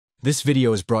This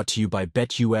video is brought to you by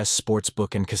BetUS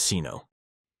Sportsbook and Casino.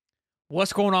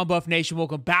 What's going on, Buff Nation?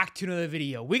 Welcome back to another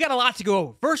video. We got a lot to go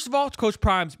over. First of all, it's Coach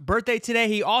Prime's birthday today.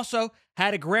 He also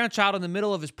had a grandchild in the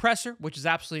middle of his presser, which is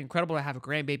absolutely incredible to have a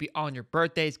grandbaby on your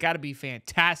birthday. It's got to be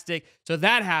fantastic. So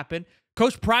that happened.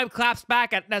 Coach Prime claps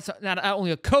back at that's not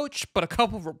only a coach, but a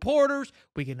couple of reporters.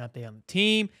 We get an update on the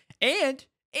team. And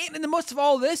in the midst of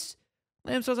all this,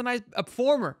 Lamso's a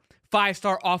former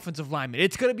five-star offensive lineman.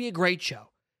 It's going to be a great show.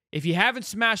 If you haven't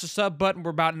smashed the sub button,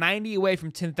 we're about 90 away from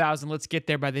 10,000. Let's get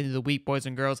there by the end of the week, boys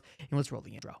and girls, and let's roll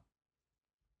the intro.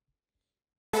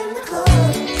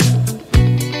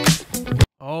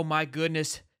 Oh, my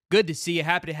goodness. Good to see you.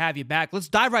 Happy to have you back. Let's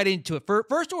dive right into it.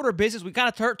 First order of business, we kind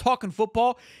of start talking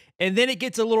football, and then it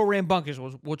gets a little rambunctious,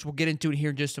 which we'll get into here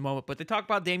in just a moment. But they talk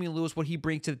about Damian Lewis, what he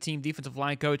brings to the team, defensive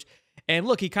line coach. And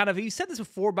look, he said this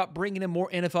before about bringing in more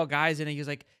NFL guys, and he was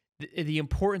like, the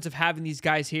importance of having these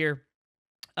guys here.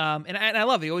 And I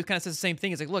love it. He always kind of says the same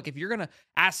thing. It's like, look, if you're going to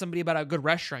ask somebody about a good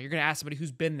restaurant, you're going to ask somebody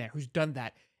who's been there, who's done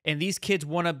that. And these kids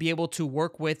want to be able to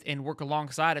work with and work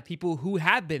alongside of people who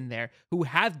have been there, who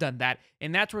have done that.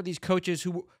 And that's where these coaches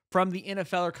who from the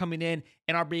NFL are coming in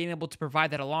and are being able to provide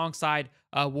that alongside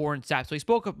Warren Sapp. So he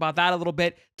spoke about that a little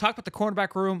bit, talked about the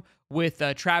cornerback room with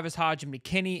Travis Hodge and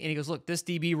McKinney. And he goes, look, this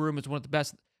DB room is one of the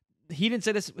best. He didn't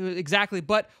say this exactly,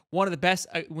 but one of the best.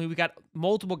 We got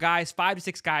multiple guys, 5 to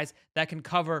 6 guys that can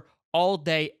cover all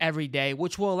day, every day,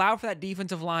 which will allow for that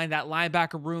defensive line, that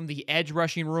linebacker room, the edge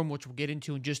rushing room, which we'll get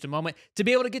into in just a moment, to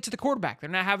be able to get to the quarterback. They're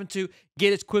not having to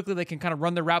get as quickly. They can kind of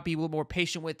run their route, be a little more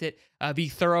patient with it, be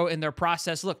thorough in their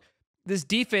process. Look, this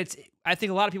defense, I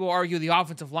think a lot of people argue the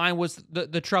offensive line was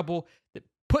the trouble.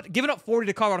 Giving up 40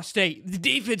 to Colorado State, the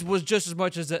defense was just as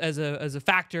much as a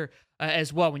factor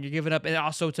as well when you're giving up, and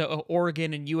also to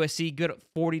Oregon and USC, good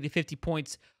 40 to 50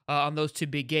 points on those two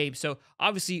big games. So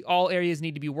obviously all areas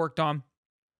need to be worked on,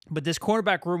 but this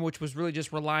cornerback room, which was really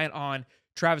just reliant on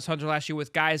Travis Hunter last year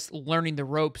with guys learning the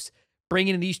ropes,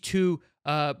 bringing in these two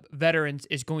veterans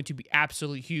is going to be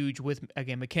absolutely huge with,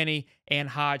 again, McKinney and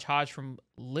Hodge from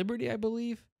Liberty, I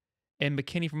believe, and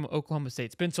McKinney from Oklahoma State.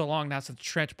 It's been so long now since the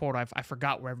trench portal, I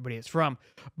forgot where everybody is from.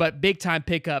 But big-time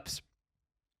pickups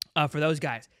for those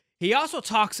guys. He also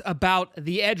talks about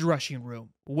the edge rushing room,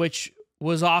 which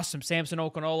was awesome. Samson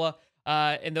Okinola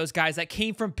and those guys that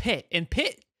came from Pitt. And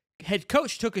Pitt head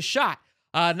coach took a shot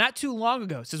not too long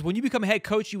ago. Says when you become a head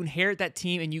coach, you inherit that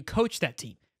team and you coach that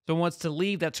team. So wants to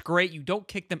leave, that's great. You don't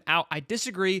kick them out. I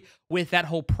disagree with that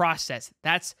whole process.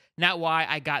 That's not why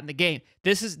I got in the game.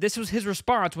 This was his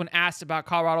response when asked about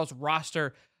Colorado's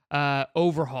roster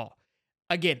overhaul.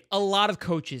 Again, a lot of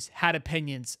coaches had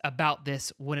opinions about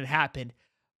this when it happened,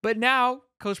 but now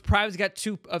Coach Prime's got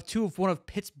two of one of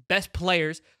Pitt's best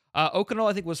players.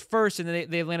 Okinola, I think, was first, and then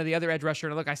they landed the other edge rusher.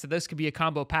 And look, I said this could be a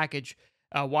combo package.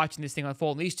 Watching this thing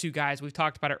unfold, and these two guys, we've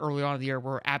talked about it early on in the year,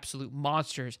 were absolute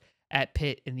monsters at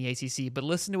Pitt in the ACC, but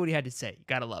listen to what he had to say. You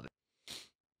gotta love it.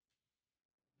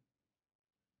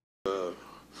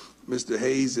 Mr.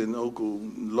 Hayes and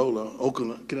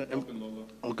Okinola.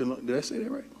 Did I say that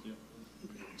right? Yeah.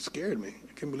 Scared me.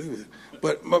 I can't believe it.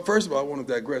 But first of all, I want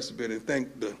to digress a bit and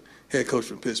thank the head coach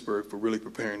from Pittsburgh for really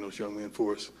preparing those young men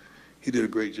for us. He did a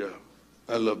great job.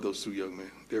 I love those two young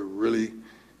men. They're really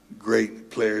great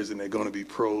players, and they're going to be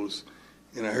pros.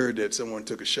 And I heard that someone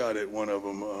took a shot at one of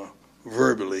them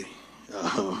verbally.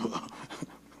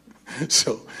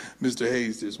 So Mr.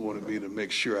 Hayes just wanted me to make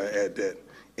sure I add that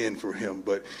in for him.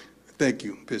 But thank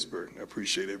you, Pittsburgh. I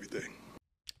appreciate everything.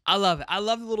 I love it. I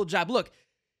love the little job. Look,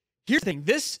 here's the thing.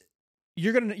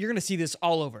 You're gonna see this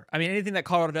all over. I mean, anything that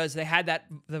Colorado does, they had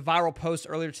the viral post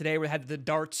earlier today where they had the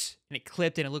darts and it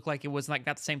clipped and it looked like it was not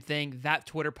the same thing. That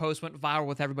Twitter post went viral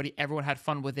with everybody. Everyone had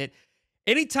fun with it.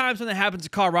 Anytime something happens to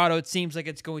Colorado, it seems like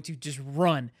it's going to just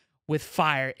run with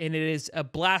fire, and it is a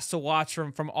blast to watch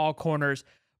from all corners.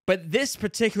 But this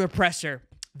particular presser,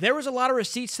 there was a lot of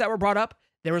receipts that were brought up.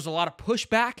 There was a lot of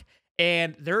pushback,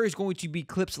 and there is going to be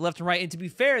clips left and right. And to be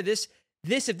fair, if this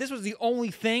was the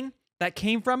only thing that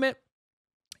came from it,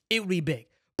 it would be big.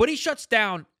 But he shuts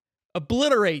down,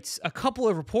 obliterates a couple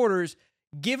of reporters,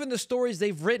 given the stories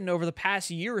they've written over the past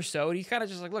year or so. And he's kind of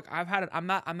just like, look, I'm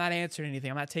not answering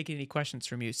anything. I'm not taking any questions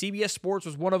from you. CBS Sports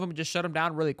was one of them, just shut him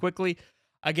down really quickly.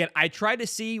 Again, I tried to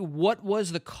see what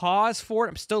was the cause for it.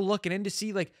 I'm still looking in to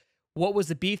see like what was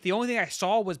the beef. The only thing I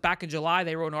saw was back in July,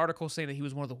 they wrote an article saying that he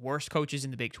was one of the worst coaches in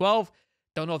the Big 12.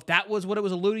 Don't know if that was what it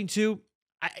was alluding to.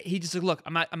 He just said, look,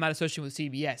 I'm not associating with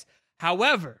CBS.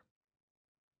 However,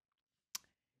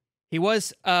 he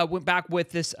went back with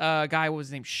this guy, what was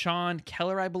his name? Sean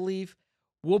Keller, I believe.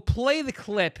 We'll play the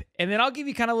clip, and then I'll give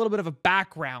you kind of a little bit of a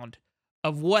background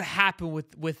of what happened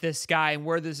with this guy and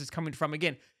where this is coming from.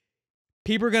 Again,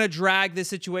 people are going to drag this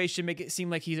situation, make it seem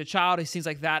like he's a child. He seems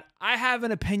like that. I have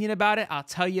an opinion about it. I'll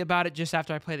tell you about it just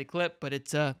after I play the clip, but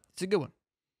it's a good one.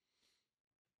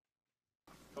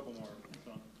 Couple more.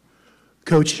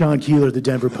 Coach Sean Keeler, the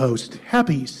Denver Post.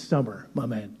 Happy summer, my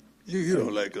man. You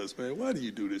don't like us, man. Why do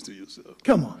you do this to yourself?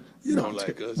 Come on. You don't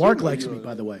like us. Mark You know likes you me, don't-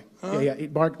 by the way. Huh? Yeah.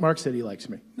 Mark said he likes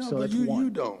me. No, so but that's you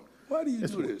one. don't. Why do you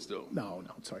That's do one. this, though? No,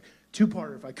 I'm sorry.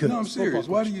 Two-parter if I could. No, I'm Football serious.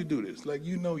 Why do question. you do this? Like,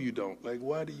 you know you don't. Like,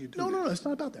 why do you do this? No, it's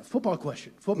not about that. Football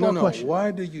question. No, Football question.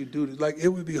 why do you do this? Like, it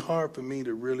would be hard for me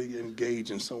to really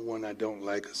engage in someone I don't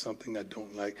like or something I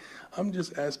don't like. I'm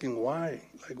just asking why.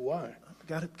 Like, why?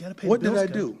 Gotta pay What the bills,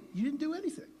 did I Coach. do? You didn't do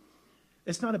anything.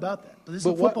 It's not about that. But this is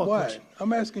But a football why? question.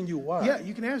 I'm asking you why. Yeah,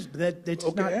 you can answer, but that's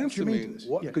Okay, not answer germane me. to this.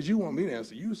 What? Yeah. Because you want me to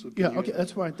answer you. So can Yeah, you okay,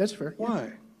 that's fine. That's fair. Yeah.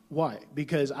 Why? Why?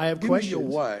 Because I have Give me questions. your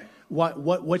why.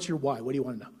 What's your why? What do you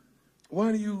want to know?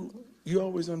 Why do you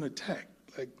always on attack?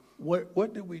 Like,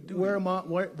 what did we do? Where am I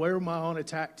on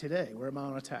attack today? Where am I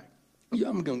on attack? Yeah,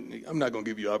 I'm not gonna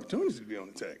give you opportunities to be on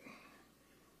attack.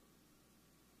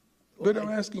 But I'm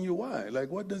asking you why. Like,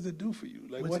 what does it do for you?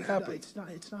 Like, what happened?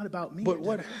 It's not about me. But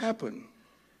what happened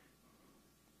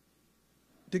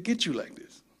to get you like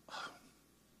this?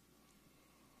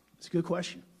 It's a good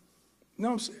question.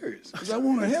 No, I'm serious. Because I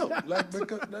want to help.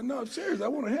 No, I'm serious. I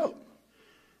want to help.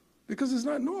 Because it's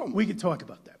not normal. We can talk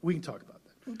about that.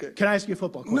 Okay. Can I ask you a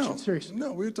football question? No, Seriously.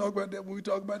 No, we'll talk about that. When we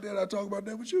talk about that, I'll talk about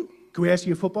that with you. Can we ask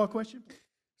you a football question?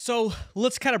 So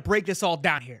let's kind of break this all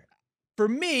down here. For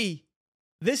me,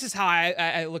 this is how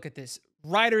I look at this.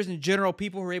 Writers in general,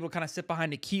 people who are able to kind of sit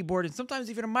behind a keyboard and sometimes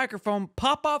even a microphone,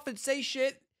 pop off and say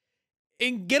shit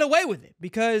and get away with it.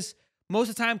 Because most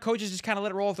of the time, coaches just kind of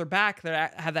let it roll off their back. They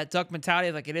have that duck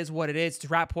mentality, like it is what it is. It's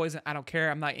rat poison. I don't care.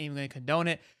 I'm not even going to condone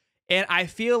it. And I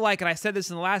feel like, and I said this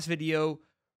in the last video,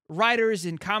 writers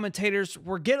and commentators,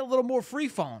 we're getting a little more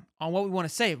free-falling on what we want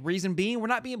to say. Reason being, we're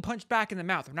not being punched back in the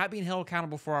mouth. We're not being held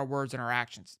accountable for our words and our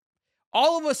actions.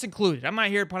 All of us included. I'm not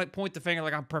here to point the finger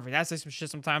like I'm perfect. I say some shit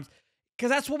sometimes because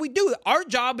that's what we do. Our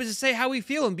job is to say how we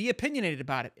feel and be opinionated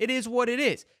about it. It is what it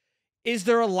is. Is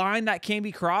there a line that can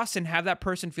be crossed and have that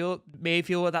person may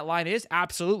feel what that line is?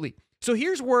 Absolutely. So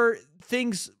here's where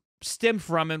things stem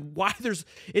from and why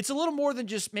it's a little more than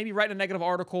just maybe writing a negative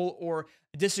article or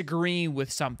disagreeing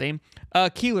with something.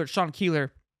 Sean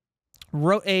Keeler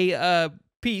wrote a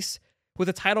piece with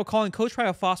a title calling Coach Prime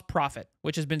a false prophet,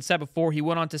 which has been said before. He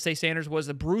went on to say Sanders was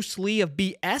the Bruce Lee of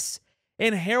BS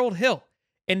and Harold Hill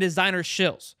in designer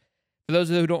shills. For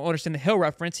those of you who don't understand the Hill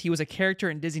reference, he was a character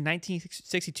in Disney's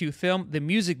 1962 film The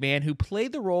Music Man who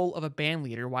played the role of a band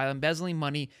leader while embezzling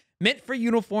money meant for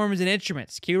uniforms and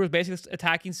instruments. Keeler was basically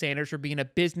attacking Sanders for being a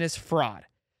business fraud.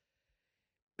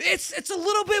 It's a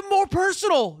little bit more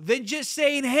personal than just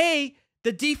saying, hey,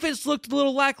 the defense looked a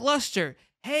little lackluster.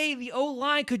 Hey, the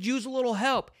O-line could use a little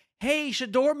help. Hey,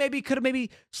 Shador could have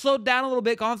slowed down a little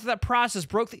bit, gone through that process,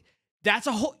 that's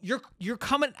a whole, you're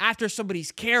coming after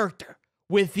somebody's character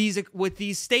with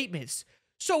these statements.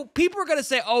 So people are going to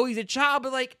say, oh, he's a child,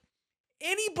 but like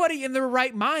anybody in their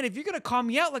right mind, if you're going to call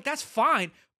me out, like that's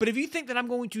fine. But if you think that I'm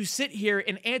going to sit here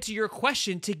and answer your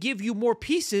question to give you more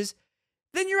pieces,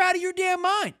 then you're out of your damn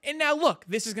mind. And now look,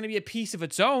 this is going to be a piece of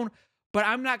its own, but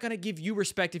I'm not going to give you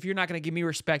respect if you're not going to give me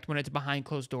respect when it's behind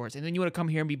closed doors. And then you want to come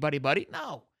here and be buddy-buddy?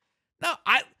 No,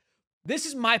 this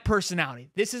is my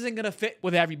personality. This isn't going to fit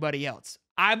with everybody else.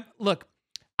 I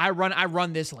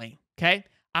run this lane, okay?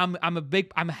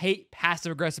 I hate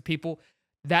passive-aggressive people.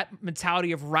 That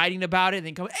mentality of writing about it and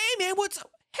then coming, hey, man, what's up?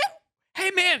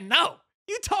 Hey, man, no.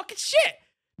 You talking shit.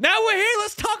 Now we're here.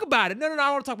 Let's talk about it. No, I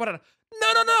don't want to talk about it.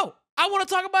 No. I want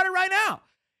to talk about it right now.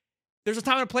 There's a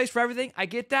time and a place for everything. I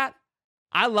get that.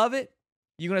 I love it.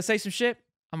 You're going to say some shit,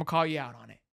 I'm going to call you out on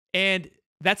it. And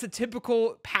that's a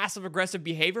typical passive-aggressive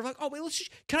behavior. Like, oh, wait,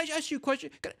 can I ask you a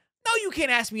question? No, you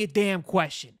can't ask me a damn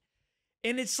question.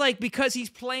 And it's like, because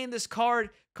he's playing this card,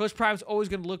 Coach Prime's always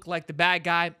going to look like the bad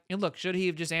guy. And look, should he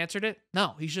have just answered it?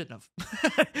 No, he shouldn't have.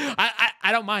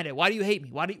 I don't mind it. Why do you hate me?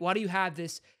 Why do you have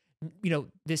this,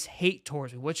 this hate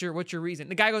towards me? What's your reason?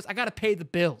 And the guy goes, I got to pay the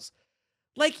bills.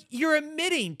 Like, you're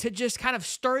admitting to just kind of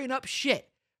stirring up shit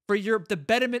for the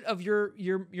betterment of your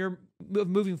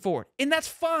moving forward. And that's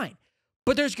fine.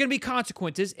 But there's going to be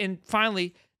consequences. And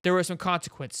finally, there were some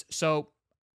consequences. So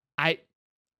I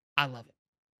love it.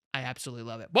 I absolutely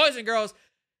love it. Boys and girls,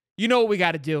 you know what we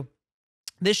got to do.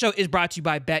 This show is brought to you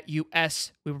by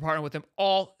BetUS. We've been partnering with them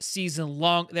all season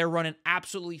long. They're running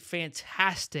absolutely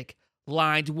fantastic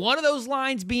lines. One of those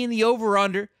lines being the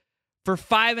over-under for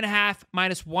 5.5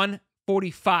 minus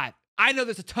 145. I know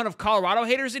there's a ton of Colorado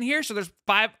haters in here, so there's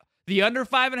The under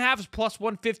 5.5 is plus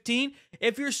 115.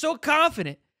 If you're so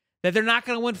confident that they're not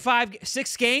going to win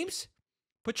 6 games,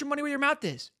 put your money where your mouth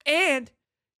is and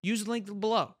use the link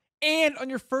below. And on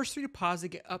your first 3 deposit,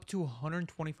 get up to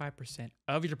 125%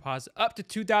 of your deposit, up to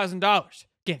 $2,000.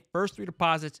 Again, first 3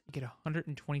 deposits, you get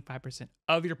 125%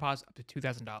 of your deposit, up to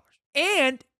 $2,000.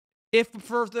 And if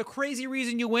for the crazy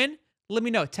reason you win, let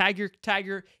me know. Tag your.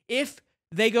 If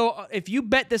you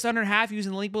bet this under half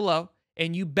using the link below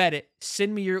and you bet it,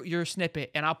 send me your snippet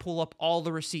and I'll pull up all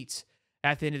the receipts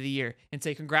at the end of the year and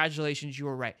say congratulations, you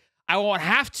were right. I won't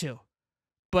have to,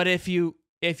 but if you're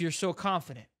so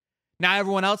confident. Now,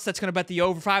 everyone else that's going to bet the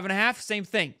over 5.5, same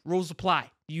thing. Rules apply.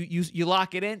 You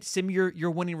lock it in. Send me your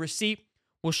winning receipt.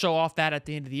 We'll show off that at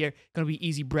the end of the year. Going to be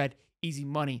easy bread, easy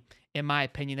money, in my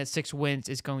opinion. That 6 wins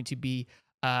is going to be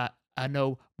a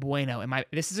no bueno.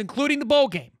 This is including the bowl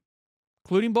game.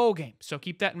 So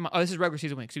keep that in mind. Oh, this is regular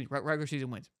season wins. Excuse me, regular season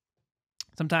wins.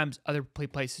 Sometimes other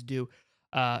places do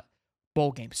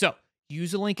bowl games. So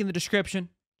use the link in the description.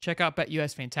 Check out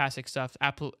BetUS. Fantastic stuff.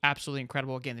 Absolutely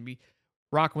incredible. Again, they'll be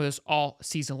rocking with us all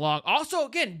season long. Also,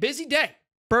 again, busy day.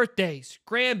 Birthdays,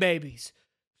 grandbabies,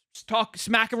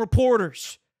 smacking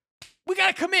reporters. We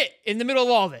got to commit in the middle of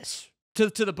all this to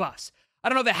the bus. I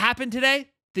don't know if it happened today.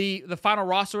 The final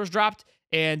roster was dropped,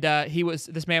 and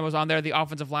this man was on there, the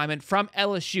offensive lineman from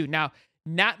LSU. Now,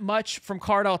 not much from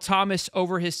Cardell Thomas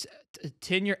over his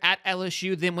tenure at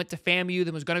LSU, then went to FAMU,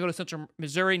 then was going to go to Central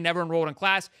Missouri, never enrolled in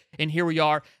class, and here we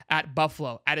are at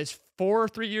Buffalo. At his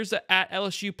 3 years at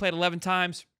LSU, played 11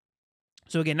 times.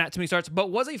 So again, not too many starts,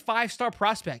 but was a 5-star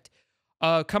prospect.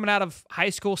 Coming out of high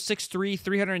school, 6'3",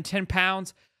 310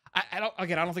 pounds. I don't think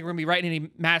we're going to be writing any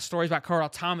mad stories about Cardell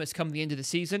Thomas come the end of the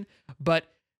season, but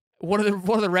one of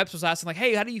the reps was asking, like,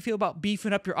 hey, how do you feel about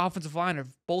beefing up your offensive line or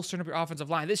bolstering up your offensive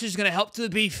line? This is going to help to the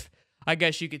beef, I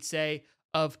guess you could say,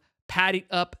 of padding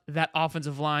up that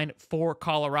offensive line for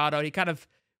Colorado. And he kind of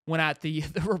went at the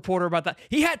reporter about that.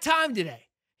 He had time today.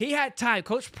 He had time.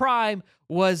 Coach Prime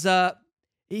was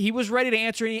he was ready to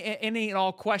answer any and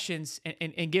all questions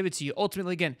and give it to you.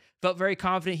 Ultimately, again, felt very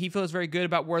confident. He feels very good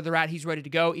about where they're at. He's ready to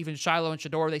go. Even Shiloh and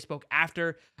Shador, they spoke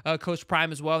after Coach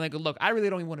Prime as well. And they go, look, I really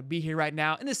don't even want to be here right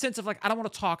now. In the sense of, like, I don't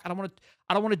want to talk. I don't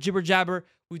want to jibber jabber.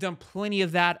 We've done plenty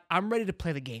of that. I'm ready to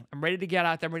play the game. I'm ready to get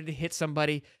out there. I'm ready to hit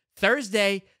somebody.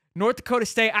 Thursday, North Dakota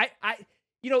State. I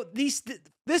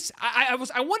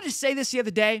wanted to say this the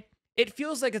other day. It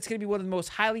feels like it's going to be one of the most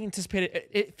highly anticipated.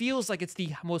 It feels like it's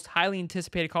the most highly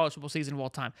anticipated college football season of all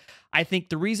time. I think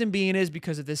the reason being is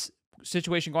because of this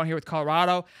situation going here with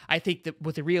Colorado. I think that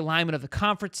with the realignment of the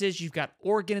conferences, you've got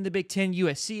Oregon in the Big Ten,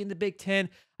 USC in the Big Ten.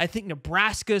 I think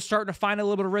Nebraska is starting to find a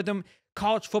little bit of rhythm.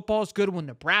 College football is good when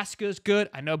Nebraska is good.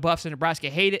 I know Buffs and Nebraska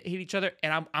hate each other,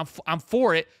 and I'm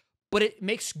for it. But it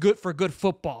makes good for good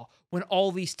football when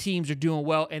all these teams are doing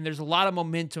well, and there's a lot of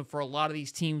momentum for a lot of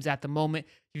these teams at the moment.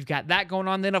 You've got that going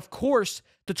on. Then, of course,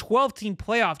 the 12-team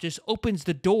playoff just opens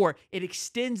the door. It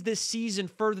extends this season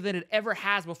further than it ever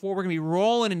has before. We're going to be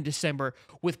rolling in December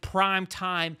with prime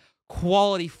time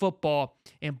quality football.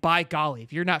 And by golly,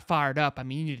 if you're not fired up, I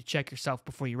mean, you need to check yourself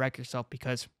before you wreck yourself,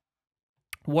 because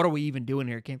what are we even doing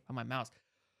here? It came from my mouth.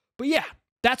 But yeah,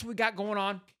 that's what we got going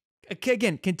on.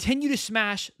 Again, continue to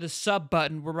smash the sub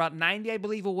button. We're about 90, I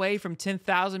believe, away from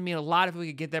 10,000. Mean a lot if we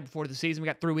could get there before the season. We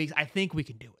got 3 weeks. I think we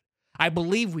can do it. I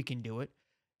believe we can do it.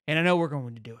 And I know we're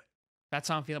going to do it. That's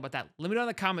how I'm feeling about that. Let me know in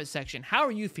the comment section. How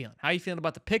are you feeling? How are you feeling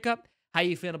about the pickup? How are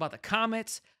you feeling about the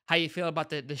comments? How are you feeling about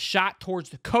the shot towards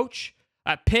the coach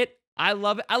at Pitt? I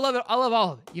love it. I love it. I love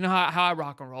all of it. You know how I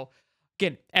rock and roll.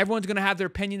 Again, everyone's going to have their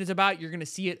opinions about it. You're going to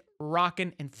see it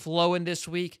rocking and flowing this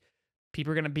week.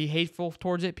 People are going to be hateful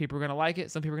towards it. People are going to like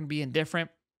it. Some people are going to be indifferent.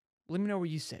 Let me know where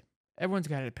you sit. Everyone's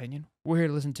got an opinion. We're here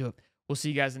to listen to it. We'll see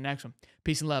you guys in the next one.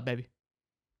 Peace and love, baby.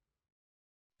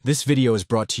 This video is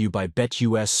brought to you by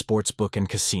BetUS Sportsbook and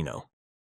Casino.